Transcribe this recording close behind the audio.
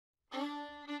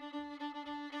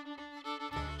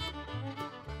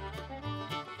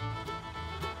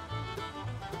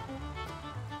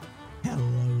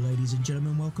Ladies and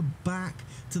gentlemen, welcome back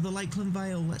to the Lakeland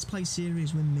Vale Let's Play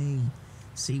series with me,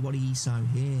 CWATTYESO,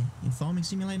 here in Farming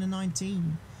Simulator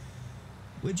 19.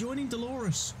 We're joining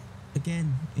Dolores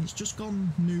again. It's just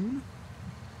gone noon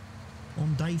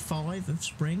on day 5 of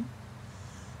spring.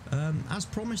 As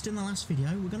promised in the last video,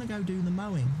 we're going to go do the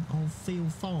mowing of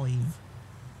field 5,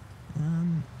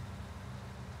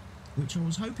 which I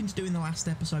was hoping to do in the last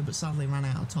episode, but sadly ran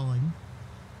out of time.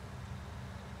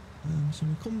 So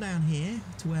we'll come down here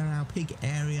to where our pig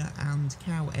area and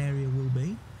cow area will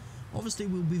be. Obviously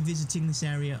we'll be visiting this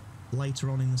area later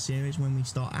on in the series when we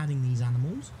start adding these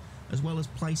animals, as well as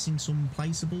placing some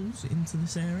placeables into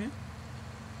this area.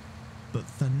 But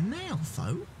for now,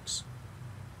 folks,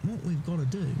 what we've got to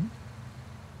do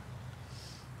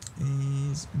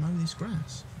is mow this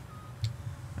grass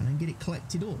and then get it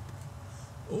collected up.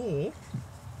 Or,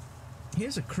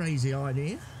 here's a crazy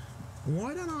idea.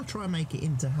 Why don't I try and make it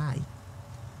into hay?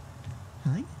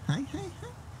 Hey.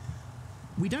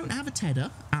 We don't have a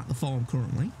tedder at the farm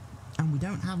currently, and we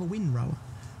don't have a windrower.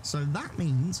 So that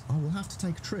means I will have to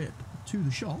take a trip to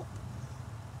the shop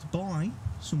to buy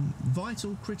some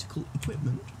vital critical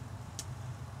equipment.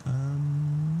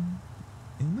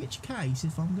 In which case,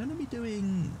 if I'm going to be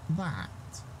doing that,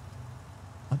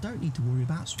 I don't need to worry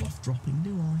about swath dropping,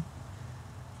 do I?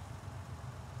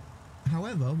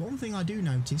 However, one thing I do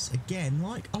notice, again,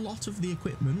 like a lot of the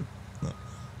equipment that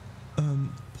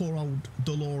poor old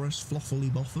Dolores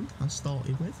Floffily Boffin has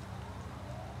started with.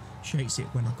 She hates it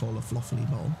when I call her Floffily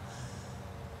Boll.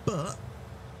 But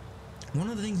one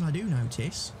of the things I do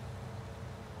notice,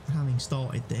 having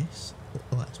started this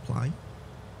Let's Play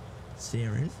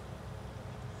series,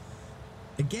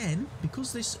 again,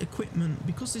 because this equipment,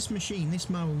 because this machine, this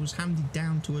mower was handed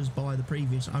down to us by the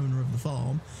previous owner of the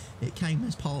farm, it came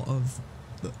as part of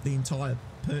the entire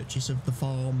purchase of the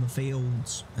farm, the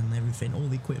fields and everything, all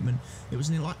the equipment. It was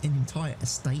like an entire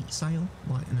estate sale,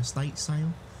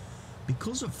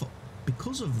 Because of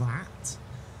that,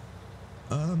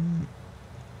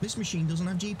 this machine doesn't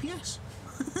have GPS.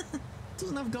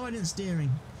 Doesn't have guidance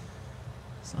steering.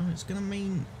 So it's going to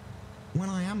mean when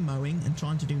I am mowing and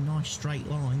trying to do nice straight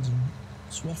lines and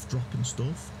swath drop and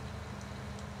stuff,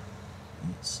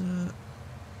 it's not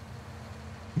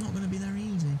going to be very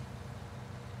easy.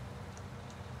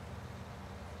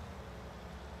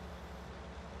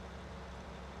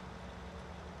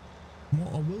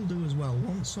 What I will do as well,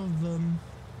 once I've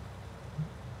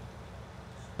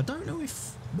I don't know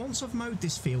if once I've mowed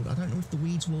this field, I don't know if the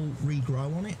weeds will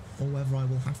regrow on it or whether I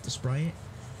will have to spray it.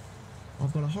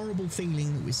 I've got a horrible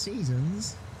feeling that with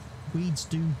seasons, weeds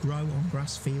do grow on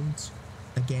grass fields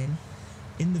again.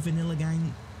 In the vanilla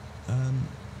game,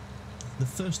 the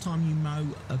first time you mow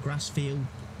a grass field,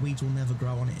 weeds will never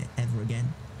grow on it ever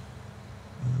again.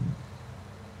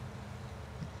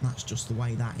 That's just the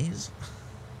way that is.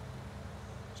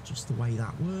 It's just the way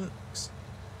that works.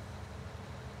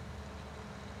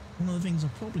 One of the things I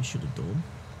probably should have done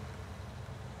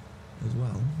as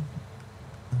well,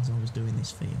 as I was doing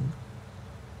this field,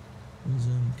 was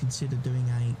consider doing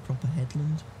a proper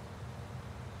headland,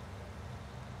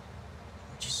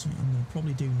 which is something I'm going to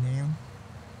probably do now.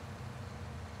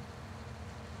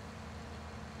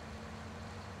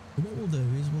 But what we'll do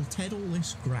is we'll ted all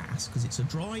this grass because it's a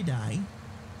dry day.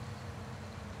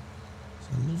 It's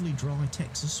a lovely dry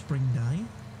Texas spring day.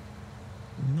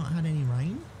 We've not had any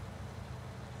rain.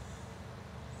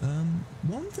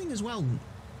 One thing as well,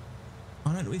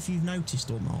 I don't know if you've noticed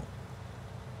or not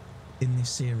in this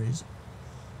series,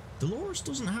 Dolores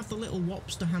doesn't have the little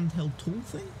Wopster handheld tool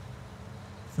thing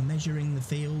for measuring the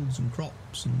fields and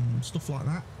crops and stuff like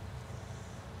that.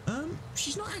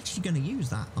 She's not actually going to use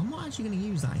that. I'm not actually going to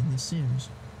use that in this series.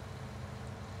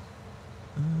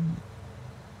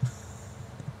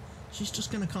 She's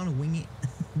just going to kind of wing it,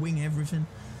 wing everything.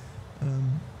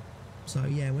 So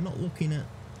yeah, we're not looking at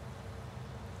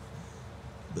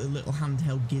the little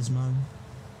handheld gizmo.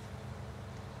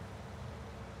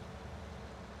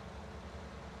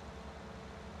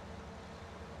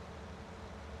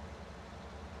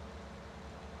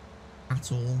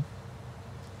 At all.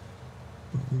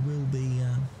 But we will be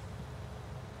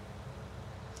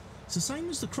it's the same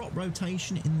as the crop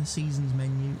rotation in the seasons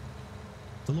menu.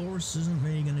 Dolores isn't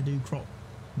really going to do crop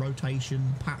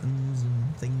rotation patterns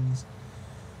and things.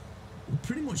 We're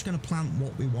pretty much going to plant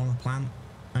what we want to plant,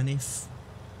 and if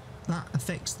that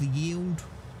affects the yield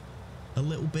a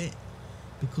little bit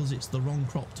because it's the wrong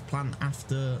crop to plant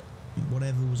after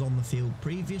whatever was on the field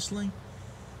previously,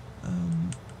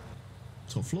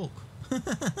 tough luck.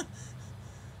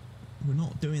 We're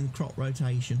not doing the crop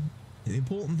rotation. The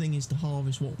important thing is to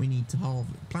harvest what we need to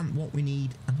harvest, plant what we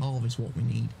need and harvest what we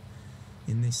need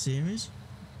in this series.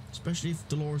 especially if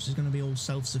Dolores is going to be all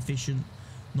self-sufficient,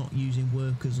 not using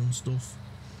workers and stuff.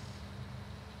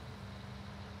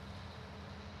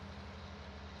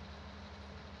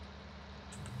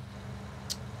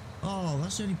 Oh,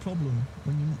 that's the only problem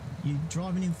when you're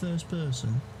driving in first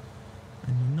person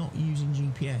and you're not using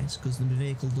GPS because the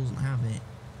vehicle doesn't have it.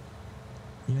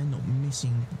 You end up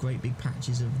missing great big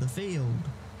patches of the field.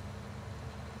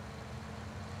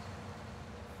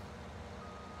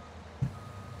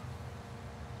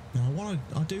 Now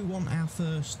I do want our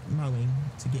first mowing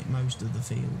to get most of the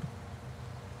field.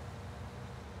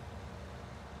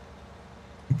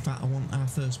 In fact, I want our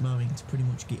first mowing to pretty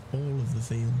much get all of the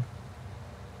field.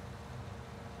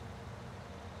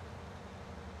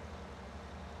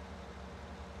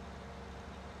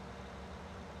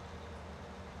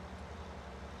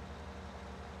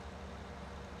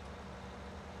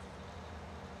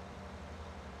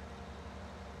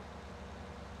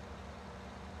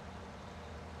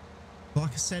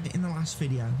 Like I said in the last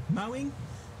video, mowing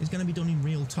is going to be done in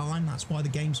real time. That's why the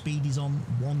game speed is on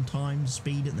 1x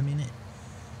speed at the minute.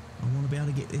 I want to be able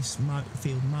to get this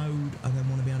field mowed, and then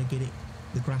want to be able to get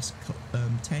the grass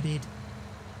tedded,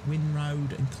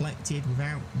 windrowed and collected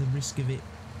without the risk of it,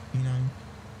 you know,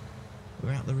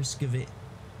 without the risk of it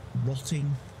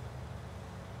rotting.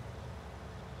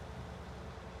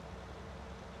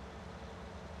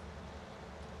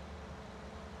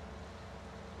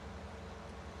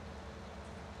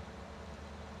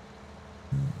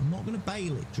 I'm not going to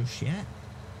bale it just yet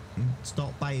and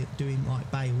start doing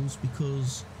like bales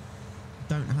because I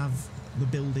don't have the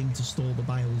building to store the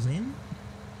bales in.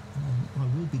 I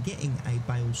will be getting a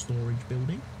bale storage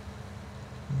building.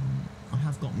 I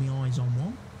have got my eyes on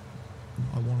one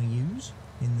that I want to use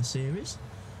in the series,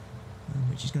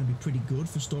 which is going to be pretty good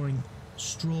for storing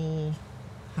straw,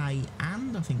 hay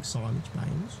and I think silage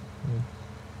bales. Or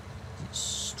is it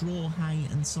straw, hay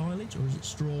and silage, or is it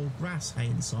straw, grass, hay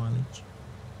and silage?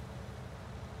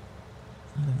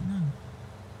 I don't know.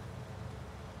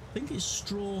 I think it's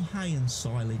straw, hay and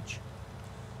silage.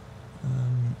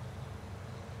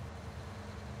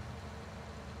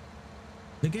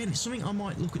 Again, it's something I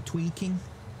might look at tweaking,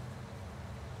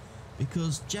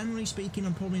 because generally speaking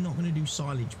I'm probably not going to do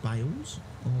silage bales,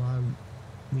 although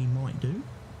we might do.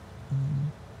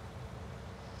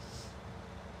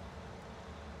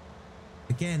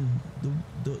 Again,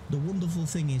 the wonderful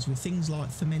thing is with things like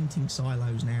fermenting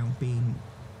silos now being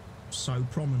so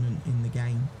prominent in the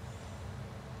game,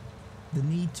 the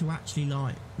need to actually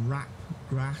like wrap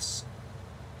grass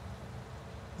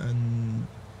and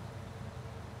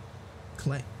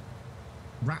collect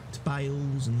wrapped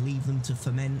bales and leave them to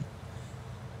ferment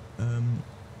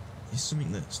is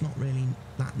something that's not really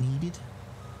that needed.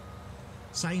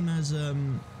 Same as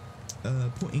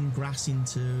putting grass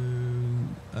into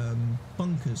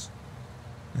bunkers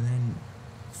and then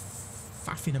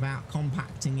faffing about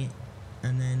compacting it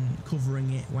and then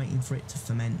covering it, waiting for it to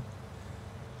ferment.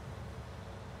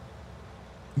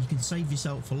 You can save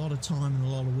yourself a lot of time and a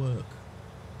lot of work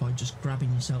by just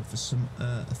grabbing yourself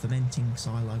a fermenting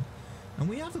silo. And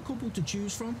we have a couple to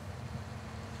choose from.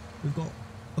 We've got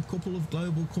a couple of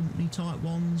global company type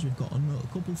ones. We've got a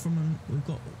couple from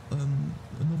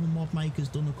another mod maker's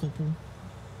done a couple,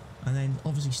 and then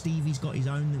obviously Stevie's got his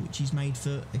own, which he's made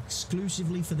for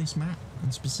exclusively for this map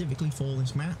and specifically for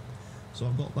this map. So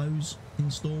I've got those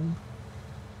installed.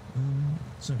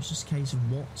 So it's just a case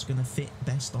of what's going to fit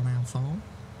best on our farm.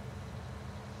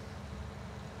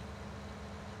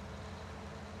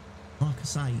 Like I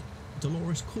say,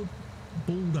 Dolores could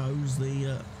bulldoze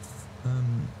the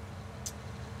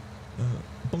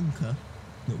bunker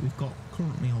that we've got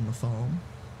currently on the farm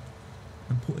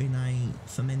and put in a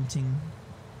fermenting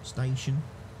station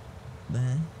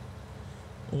there,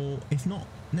 or if not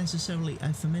necessarily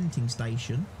a fermenting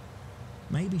station,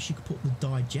 maybe she could put the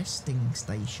digesting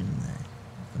station there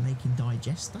for making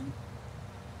digestate,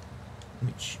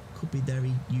 which could be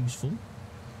very useful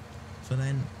for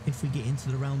then if we get into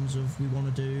the realms of we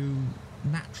want to do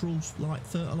natural like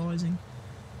fertilising,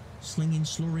 slinging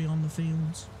slurry on the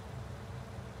fields.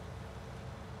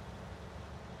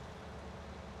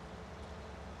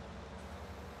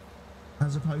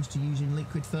 As opposed to using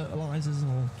liquid fertilisers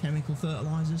or chemical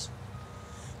fertilisers.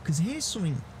 Because here's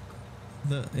something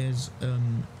that has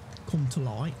come to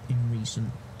light in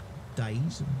recent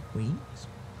days and weeks.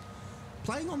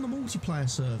 Playing on the multiplayer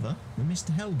server with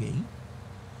Mr. Helgi,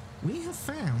 we have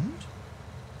found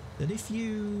that if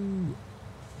you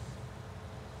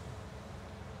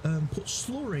put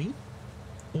slurry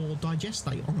or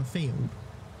digestate on a field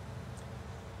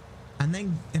and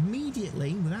then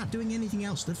immediately, without doing anything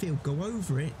else to the field, go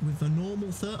over it with a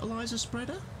normal fertiliser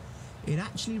spreader, it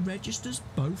actually registers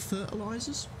both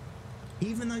fertilisers,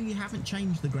 even though you haven't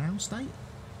changed the ground state,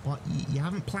 like you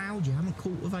haven't ploughed, you haven't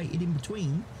cultivated in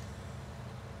between.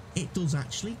 It does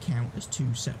actually count as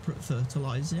two separate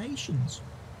fertilisations.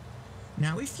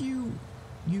 Now, if you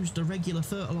used a regular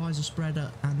fertiliser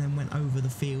spreader and then went over the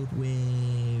field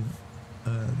with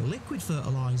the liquid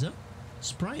fertiliser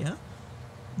sprayer,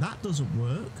 that doesn't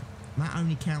work. That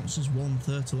only counts as one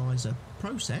fertiliser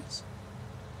process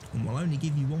and will only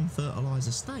give you one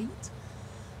fertiliser state.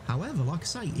 However, like I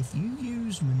say, if you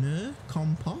use manure,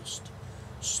 compost,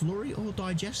 slurry or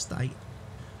digestate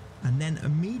and then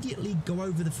immediately go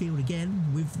over the field again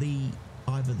with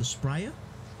either the sprayer,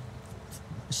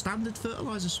 standard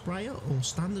fertiliser sprayer or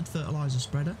standard fertiliser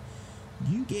spreader,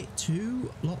 you get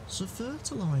two lots of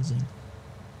fertilising.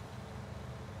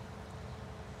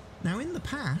 Now in the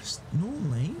past,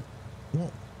 normally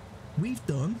what we've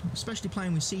done, especially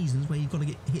playing with seasons where you've got to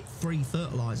hit 3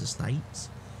 fertiliser states,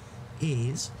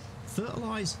 is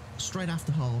fertilise straight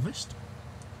after harvest.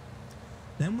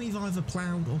 Then we've either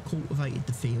ploughed or cultivated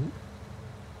the field.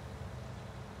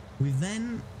 We've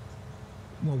then,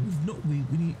 well,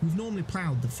 we've normally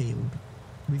ploughed the field.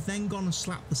 We've then gone and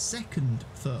slapped the second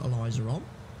fertiliser on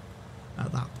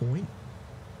at that point.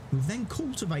 We've then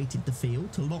cultivated the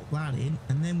field to lock that in,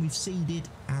 and then we've seeded,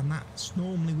 and that's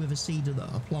normally with a seeder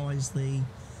that applies the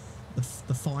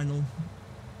final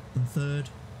and third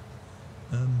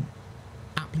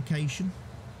application.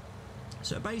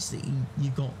 So basically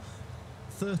you've got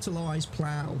fertilise,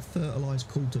 plough, fertilise,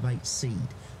 cultivate, seed.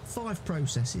 5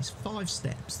 processes, 5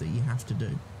 steps that you have to do.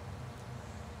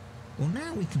 Well,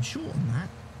 now we can shorten that,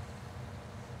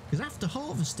 because after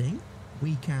harvesting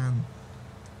we can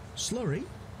slurry,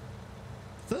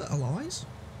 fertilise,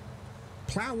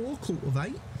 plough or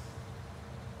cultivate,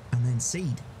 and then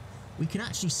seed. We can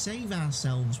actually save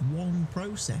ourselves one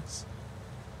process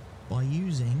by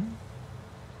using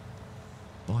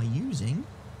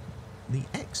the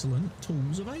excellent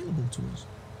tools available to us.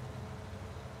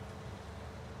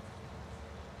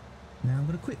 Now I'm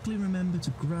going to quickly remember to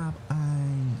grab a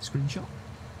screenshot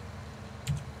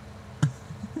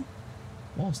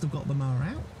whilst I've got the mower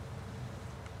out,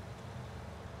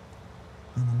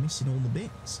 and I'm missing all the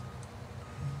bits.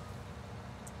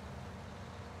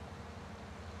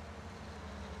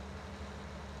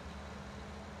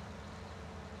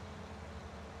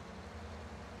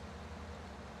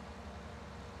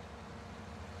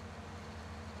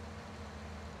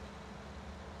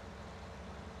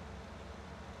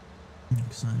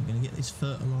 So I'm going to get this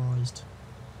fertilised.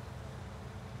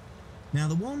 Now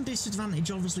the one disadvantage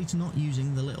obviously to not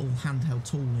using the little handheld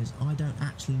tool is I don't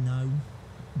actually know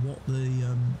what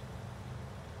the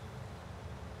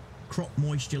crop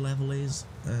moisture level is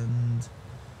and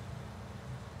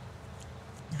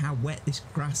how wet this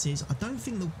grass is. I don't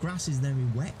think the grass is very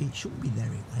wet. It shouldn't be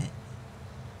very wet,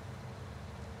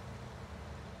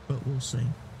 but we'll see.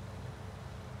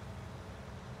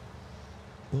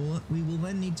 Well, we will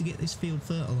then need to get this field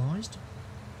fertilised.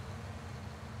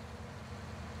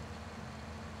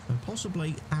 So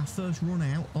possibly our first run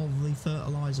out of the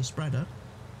fertiliser spreader.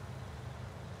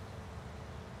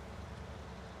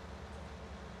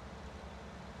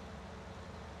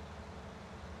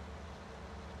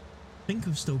 I think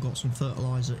I've still got some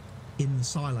fertiliser in the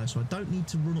silo, so I don't need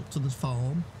to run up to the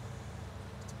farm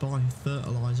to buy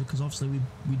fertiliser, because obviously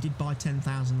we did buy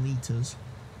 10,000 litres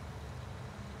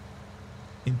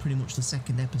in pretty much the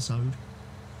second episode,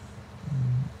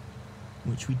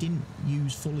 which we didn't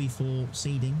use fully for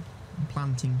seeding and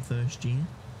planting first year,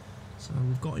 so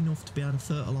we've got enough to be able to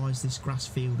fertilise this grass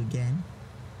field again.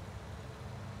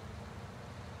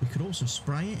 We could also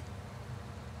spray it.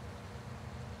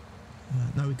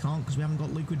 No, we can't, because we haven't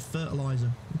got liquid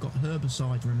fertiliser. We've got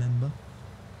herbicide, remember.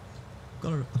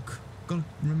 Got to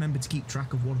remember to keep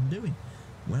track of what I'm doing,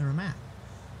 where I'm at.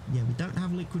 Yeah, we don't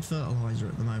have liquid fertiliser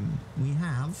at the moment. We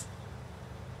have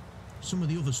some of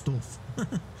the other stuff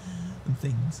and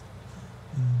things.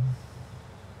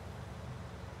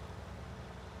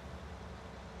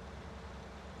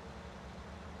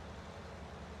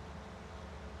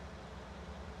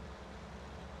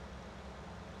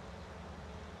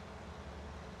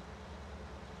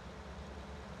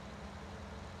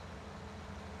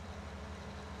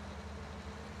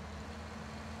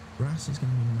 Grass is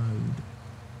going to be mowed.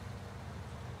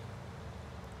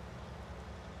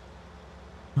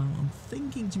 I'm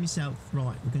thinking to myself,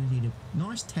 right, we're going to need a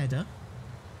nice tedder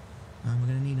and we're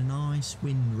going to need a nice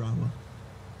windrower.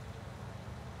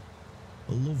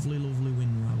 A lovely, lovely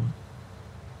windrower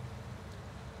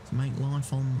to make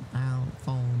life on our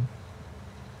farm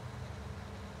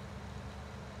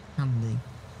handy.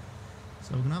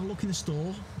 So we're going to have a look in the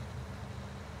store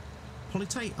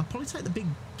I'll probably take the big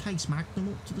case Magnum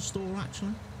up to the store.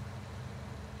 Actually,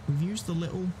 we've used the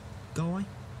little guy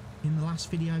in the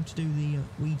last video to do the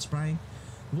weed spraying.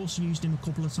 We've also used him a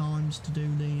couple of times to do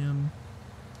the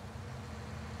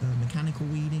mechanical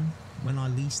weeding when I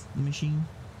leased the machine.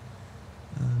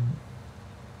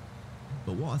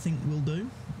 But what I think we'll do,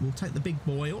 we'll take the big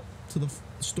boy up to the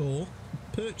store,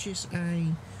 purchase a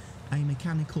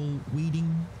mechanical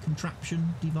weeding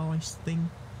contraption device thing,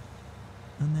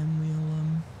 and then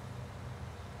we'll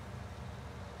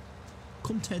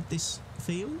come ted this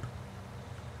field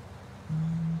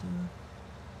and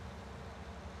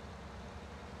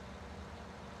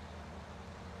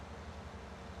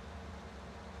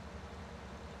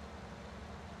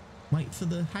wait for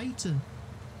the hay to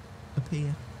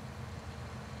appear.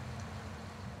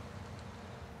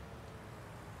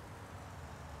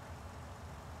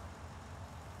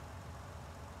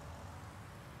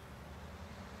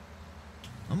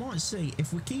 I might see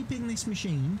if we're keeping this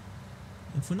machine,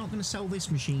 if we're not going to sell this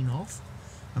machine off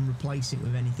and replace it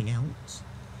with anything else,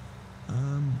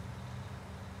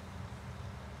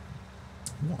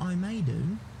 what I may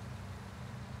do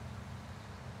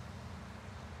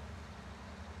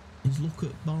is look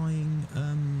at buying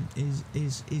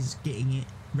is getting it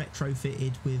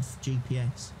retrofitted with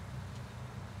GPS.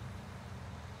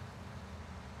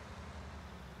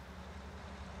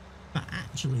 But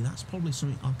actually that's probably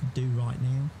something I could do right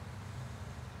now.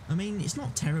 I mean, it's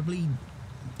not terribly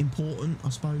important, I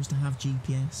suppose, to have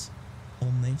GPS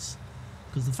on this,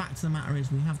 because the fact of the matter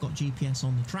is we have got GPS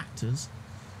on the tractors,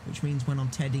 which means when I'm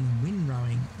tedding and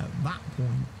windrowing at that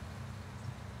point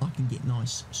I can get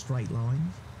nice straight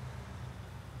lines.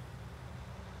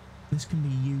 This can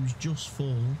be used just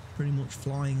for pretty much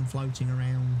flying and floating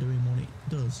around doing what it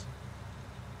does.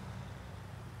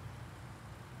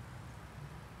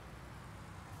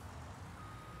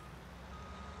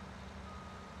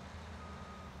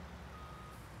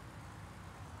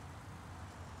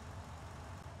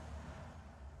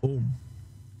 Boom.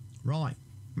 Right,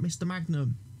 Mr.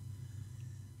 Magnum.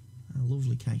 A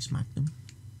lovely case Magnum.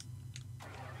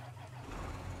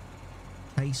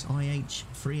 Case IH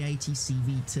 380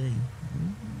 CVT.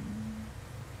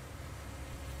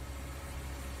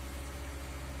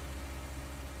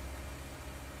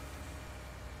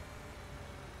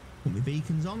 Put my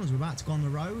beacons on as we're about to go on the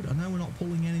road. I know we're not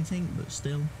pulling anything, but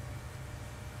still.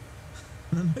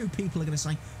 And I know people are going to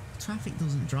say, traffic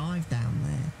doesn't drive down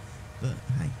there. But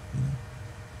hey, you know,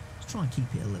 let's try and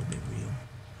keep it a little bit real.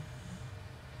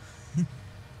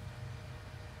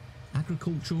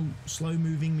 Agricultural,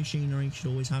 slow-moving machinery should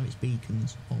always have its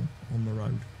beacons on the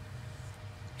road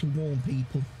to warn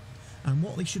people. And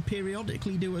what they should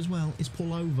periodically do as well is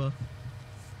pull over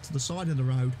to the side of the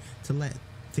road to let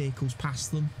vehicles pass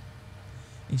them,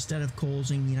 instead of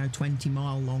causing, you know,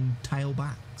 20-mile-long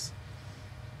tailbacks,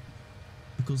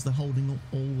 because they're holding up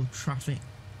all the traffic,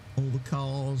 all the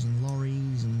cars and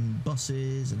lorries and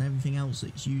buses and everything else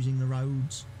that's using the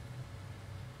roads.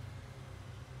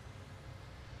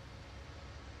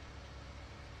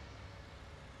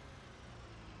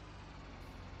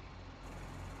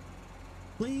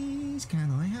 Please,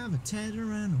 can I have a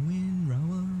tedder and a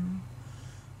windrower?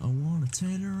 I want a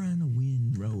tedder and a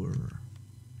windrower.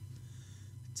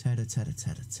 Tedder, tedder,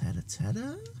 tedder, tedder,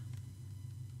 tedder.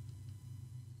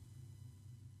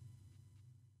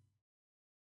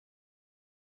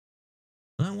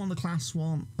 I don't want the class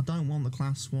one. I don't want the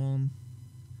class one.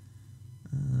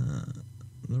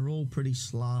 They're all pretty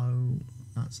slow.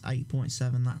 That's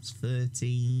 8.7. That's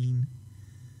 13.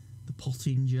 The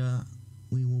Pottinger,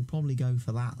 we will probably go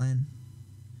for that then.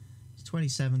 It's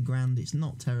 27 grand. It's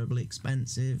not terribly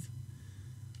expensive.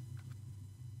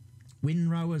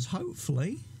 Windrowers,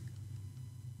 hopefully.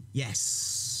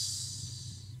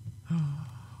 Yes.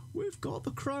 We've got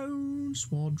the Crone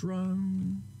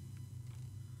Squadron.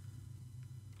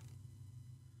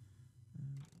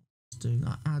 Do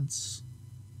that. Adds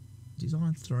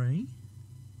design 3,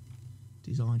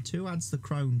 design 2 adds the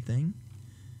Crone thing,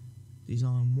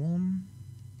 design 1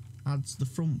 adds the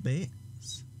front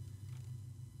bits.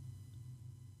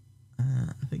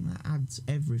 I think that adds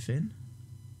everything.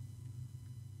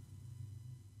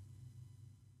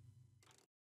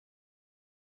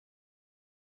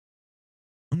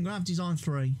 I'm gonna have design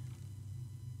 3.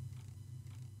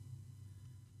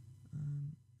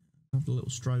 Have the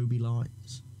little strobe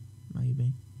lights.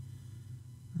 Maybe.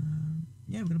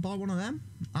 Yeah, we're going to buy one of them.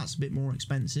 That's a bit more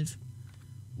expensive.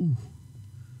 Ooh.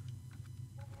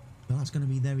 But that's going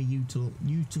to be very useful.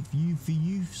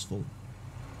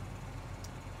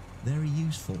 Very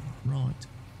useful. Right.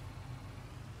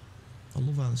 I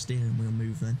love how the steering wheel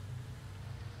moves then.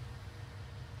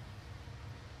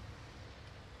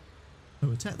 So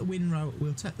we'll take the windrow,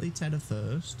 we'll take the tether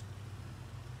first.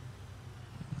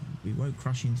 We won't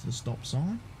crash into the stop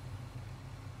sign.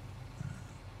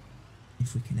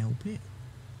 If we can help it.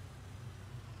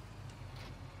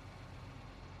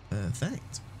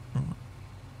 Perfect. Right.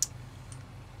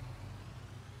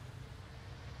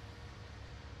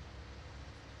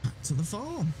 Back to the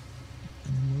farm.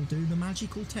 And then we'll do the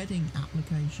magical tedding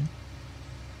application.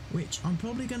 Which I'm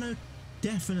probably going to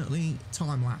definitely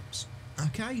time lapse.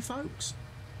 Okay, folks?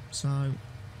 So,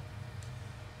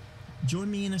 join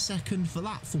me in a second for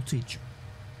that footage.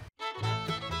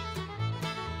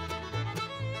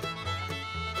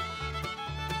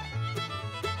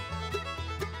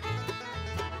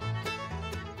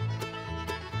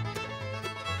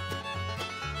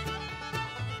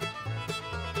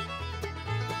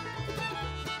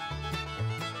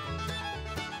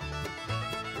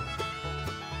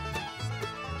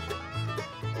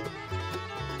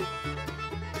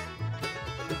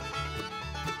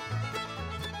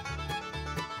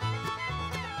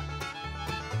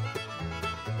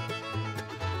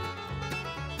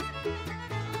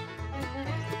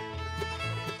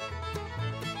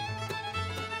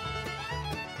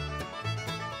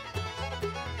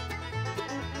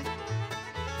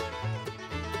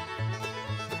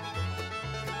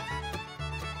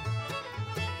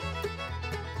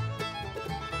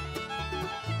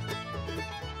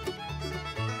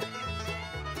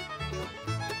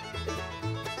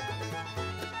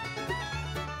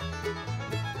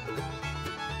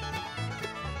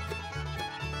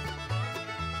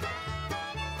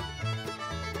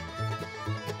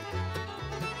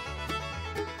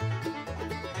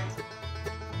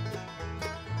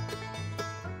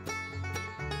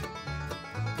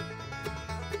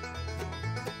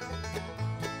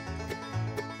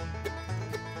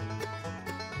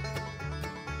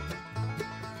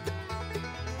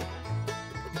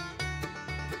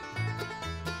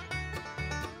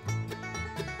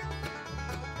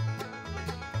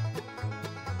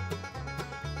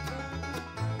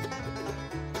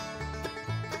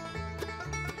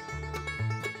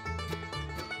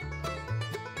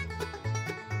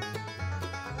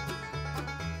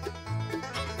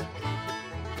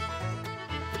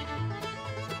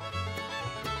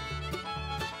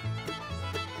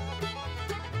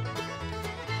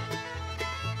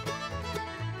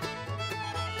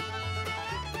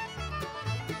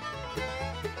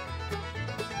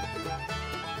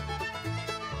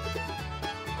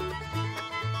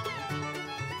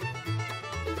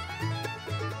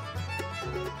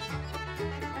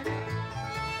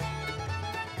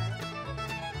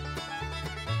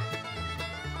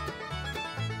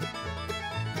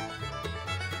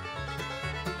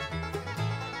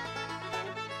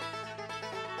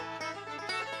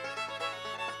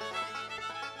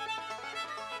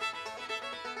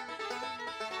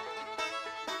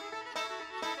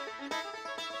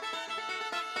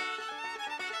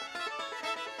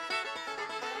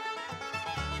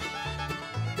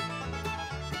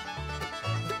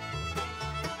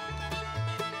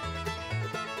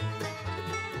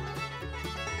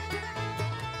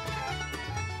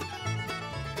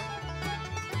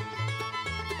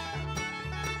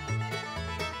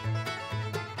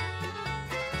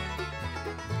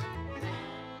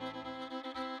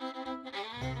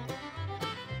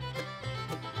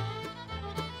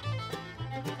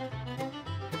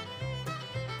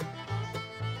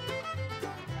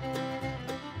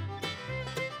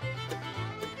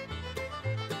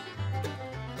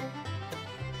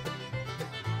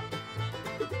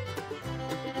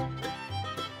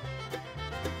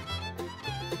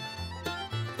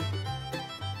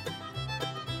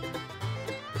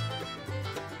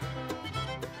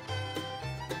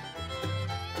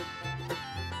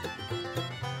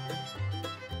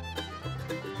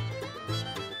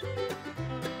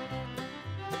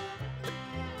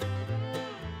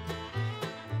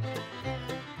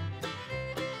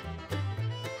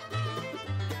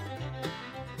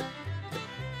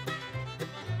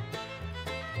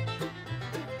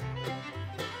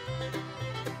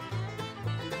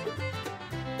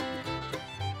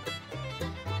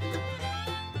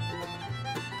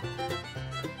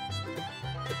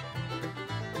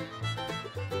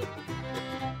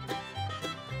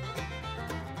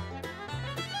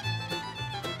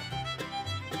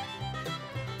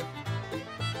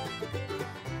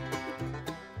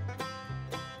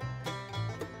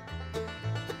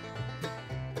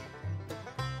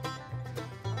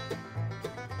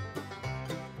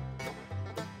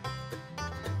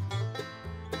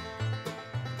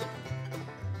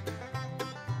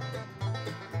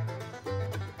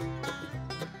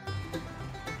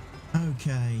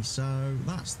 Okay, so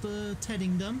that's the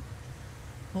tedding done.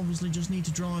 Obviously just need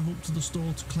to drive up to the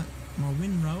store to collect my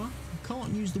windrower. I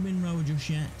can't use the windrower just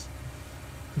yet,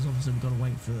 because obviously we've got to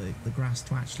wait for the grass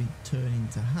to actually turn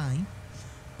into hay.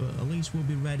 But at least we'll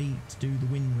be ready to do the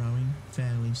windrowing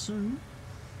fairly soon.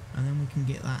 And then we can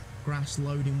get that grass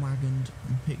loading wagoned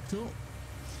and picked up.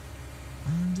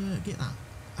 And get that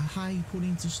hay put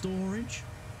into storage.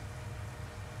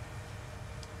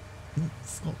 Oh,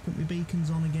 forgot to put my beacons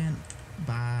on again.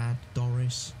 Bad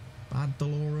Doris. Bad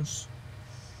Dolores.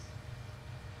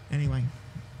 Anyway,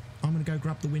 I'm going to go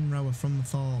grab the windrower from the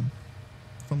farm,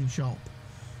 from the shop,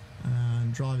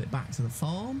 and drive it back to the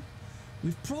farm.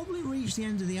 We've probably reached the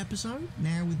end of the episode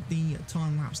now with the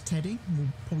time-lapse Teddy. We'll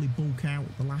probably bulk out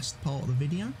the last part of the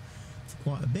video for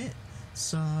quite a bit.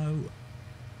 So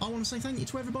I want to say thank you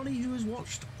to everybody who has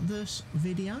watched this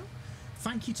video.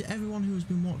 Thank you to everyone who has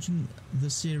been watching the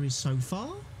series so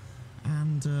far,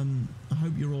 and I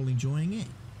hope you're all enjoying it.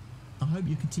 I hope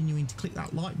you're continuing to click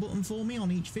that like button for me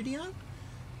on each video.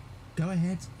 Go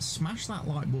ahead, smash that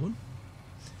like button.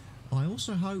 I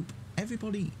also hope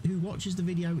everybody who watches the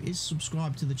video is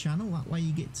subscribed to the channel. That way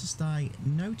you get to stay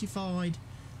notified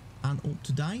and up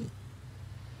to date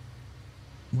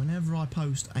whenever I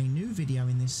post a new video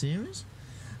in this series.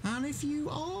 And if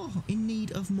you are in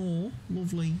need of more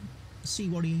lovely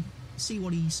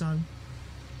CWATTYESO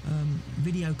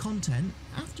video content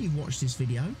after you've watched this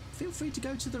video, feel free to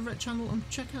go to the red channel and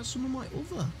check out some of my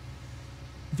other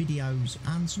videos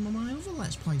and some of my other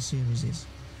Let's Play series.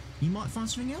 You might find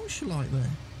something else you like there.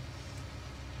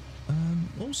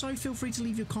 Also, feel free to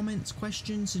leave your comments,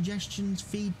 questions, suggestions,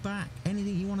 feedback,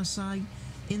 anything you want to say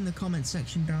in the comment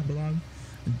section down below.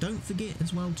 And don't forget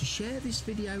as well to share this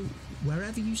video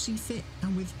wherever you see fit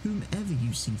and with whomever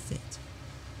you see fit.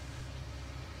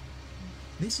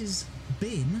 This has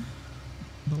been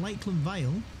the Lakeland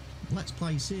Vale Let's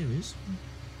Play series.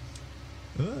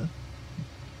 Gonna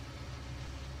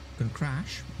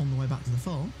crash on the way back to the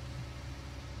farm.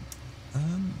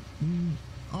 We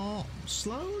are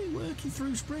slowly working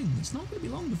through spring. It's not going to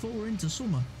be long before we're into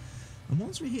summer. And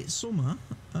once we hit summer,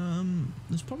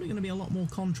 there's probably going to be a lot more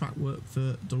contract work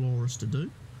for Dolores to do.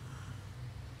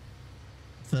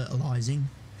 Fertilising.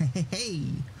 Hey,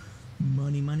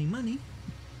 money, money, money.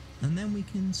 And then we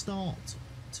can start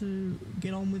to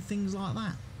get on with things like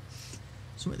that.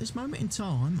 So at this moment in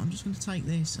time, I'm just going to take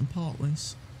this and park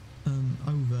this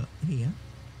over here.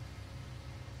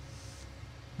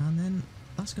 And then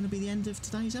that's going to be the end of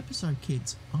today's episode,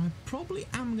 kids. I probably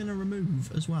am going to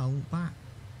remove as well that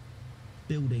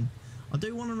building. I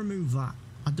do want to remove that.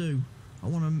 I do. I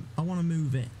want to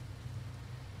move it.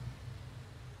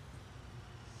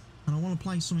 And I want to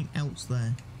place something else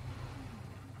there.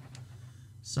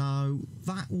 So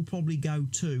that will probably go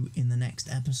too in the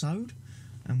next episode,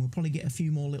 and we'll probably get a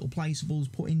few more little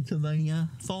placeables put into the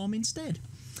farm instead.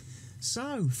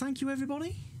 So thank you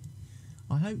everybody.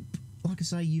 I hope, like I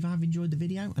say, you have enjoyed the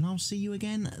video, and I'll see you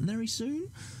again very soon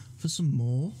for some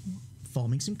more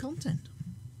farming sim content.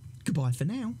 Goodbye for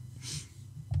now.